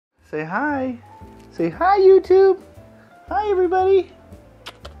Say hi. Say hi, YouTube. Hi, everybody.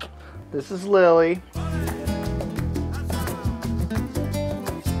 This is Lily.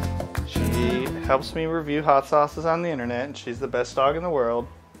 She helps me review hot sauces on the internet, and she's the best dog in the world.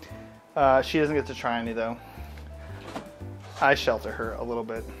 She doesn't get to try any, though. I shelter her a little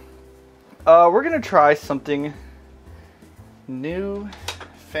bit. We're going to try something new,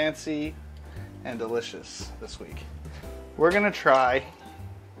 fancy, and delicious this week. We're going to try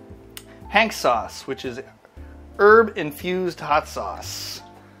Hank sauce, which is herb-infused hot sauce.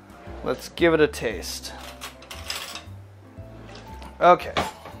 Let's give it a taste. Okay.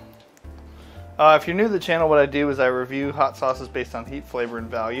 If you're new to the channel, what I do is I review hot sauces based on heat, flavor,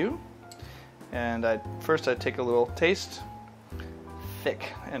 and value. And first I take a little taste.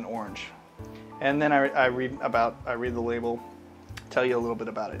 Thick and orange. And then I read the label, tell you a little bit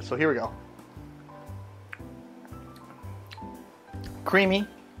about it. So here we go. Creamy.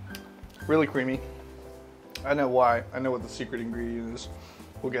 Really creamy. I know why. I know what the secret ingredient is.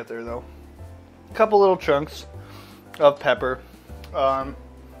 We'll get there though. A couple little chunks of pepper.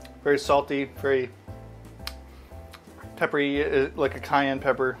 Very salty, very peppery, like a cayenne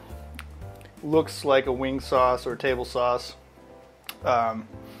pepper. Looks like a wing sauce or table sauce, but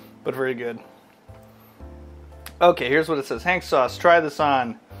very good. Okay, here's what it says. Hank sauce. Try this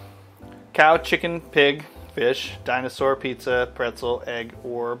on cow, chicken, pig, fish, dinosaur, pizza, pretzel, egg,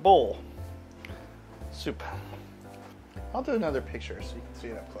 or bowl. Soup. I'll do another picture so you can see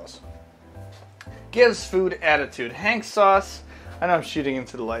it up close. Gives food attitude. Hank sauce. I know I'm shooting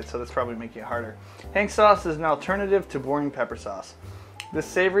into the light, so that's probably making it harder. Hank sauce is an alternative to boring pepper sauce. This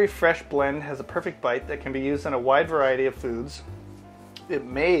savory, fresh blend has a perfect bite that can be used in a wide variety of foods. It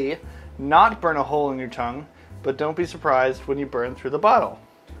may not burn a hole in your tongue, but don't be surprised when you burn through the bottle.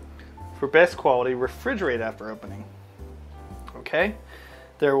 For best quality, refrigerate after opening. Okay,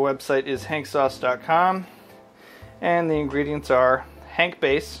 their website is hanksauce.com, and the ingredients are Hank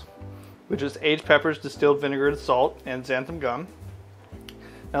base, which is aged peppers, distilled vinegar and salt, and xanthan gum.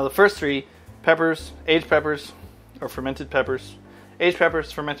 Now the first three, peppers, aged peppers, or fermented peppers, aged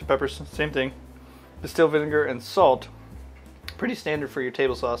peppers, fermented peppers, same thing, distilled vinegar and salt, pretty standard for your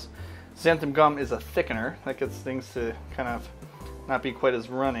table sauce. Xanthan gum is a thickener that gets things to kind of not be quite as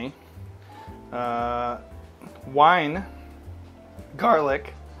runny. Wine,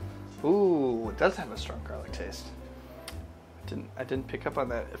 garlic. Ooh, it does have a strong garlic taste. I didn't pick up on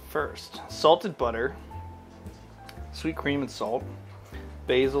that at first. Salted butter, sweet cream and salt,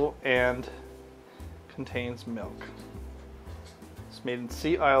 basil, and contains milk. It's made in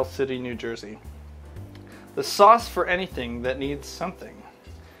Sea Isle City, New Jersey. The sauce for anything that needs something.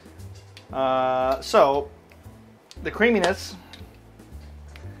 So, the creaminess,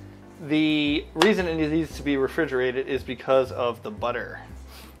 the reason it needs to be refrigerated is because of the butter.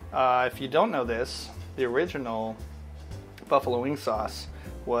 If you don't know this, the original buffalo wing sauce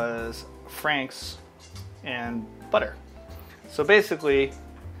was Frank's and butter. So basically,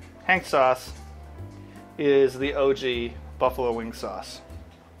 Hank sauce is the OG buffalo wing sauce.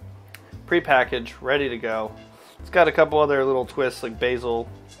 Pre-packaged, ready to go. It's got a couple other little twists like basil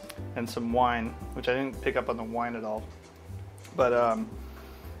and some wine, which I didn't pick up on the wine at all. But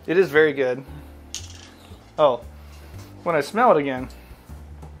it is very good. Oh, when I smell it again,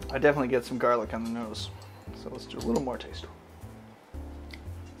 I definitely get some garlic on the nose. So let's do a little more taste.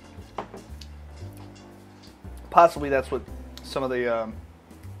 Possibly that's what some of the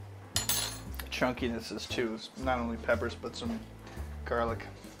chunkiness is too. It's not only peppers, but some garlic.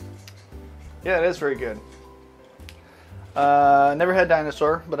 Yeah, it is very good. Never had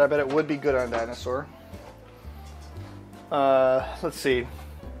dinosaur, but I bet it would be good on dinosaur. Let's see.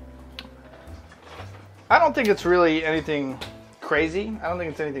 I don't think it's really anything crazy. I don't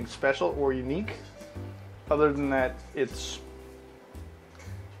think it's anything special or unique. Other than that, it's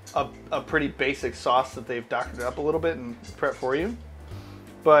a pretty basic sauce that they've doctored up a little bit and prepped for you.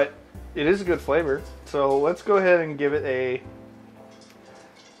 But it is a good flavor. So let's go ahead and give it a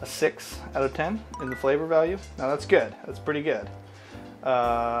 6 out of 10 in the flavor value. Now that's good. That's pretty good.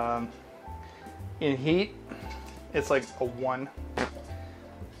 In heat, it's like a 1.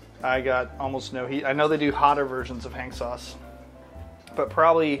 I got almost no heat. I know they do hotter versions of Hank sauce, but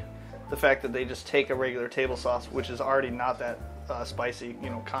probably the fact that they just take a regular table sauce, which is already not that spicy, you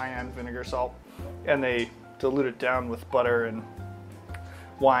know, cayenne, vinegar, salt, and they dilute it down with butter and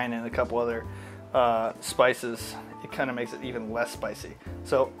wine and a couple other spices. It kind of makes it even less spicy.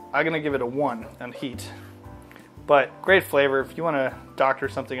 So I'm gonna give it a 1 on heat. But great flavor. If you want to doctor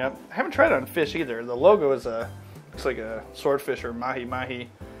something up, I haven't tried it on fish either. The logo is looks like a swordfish or mahi mahi.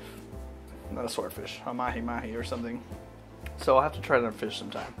 Not a swordfish, a mahi mahi or something. So I'll have to try it on fish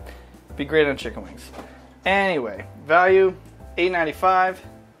sometime. Be great on chicken wings. Anyway, value $8.95,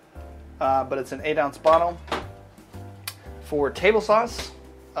 but it's an 8-ounce bottle. For table sauce,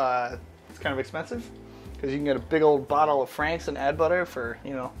 it's kind of expensive because you can get a big old bottle of Frank's and add butter for,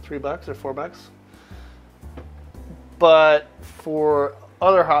 you know, $3 or $4. But for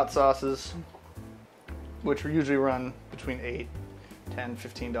other hot sauces, which usually run between $8, $10,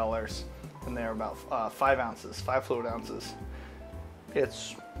 $15, and they're about 5 ounces, 5 fluid ounces,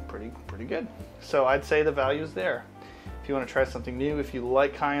 it's pretty good. So I'd say the value is there. If you want to try something new, if you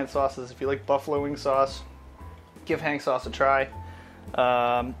like cayenne sauces, if you like buffalo wing sauce, give hang sauce a try.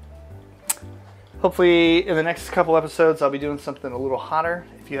 Hopefully in the next couple episodes I'll be doing something a little hotter.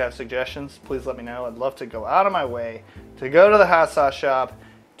 If you have suggestions, please let me know. I'd love to go out of my way to go to the hot sauce shop,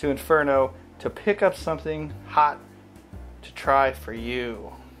 to Inferno, to pick up something hot to try for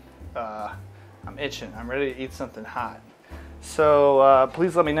you. I'm itching. I'm ready to eat something hot. So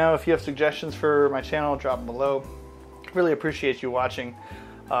please let me know if you have suggestions for my channel. Drop them below. Really appreciate you watching.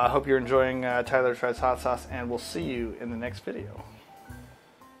 Hope you're enjoying Tyler Tries Hot Sauce, and we'll see you in the next video.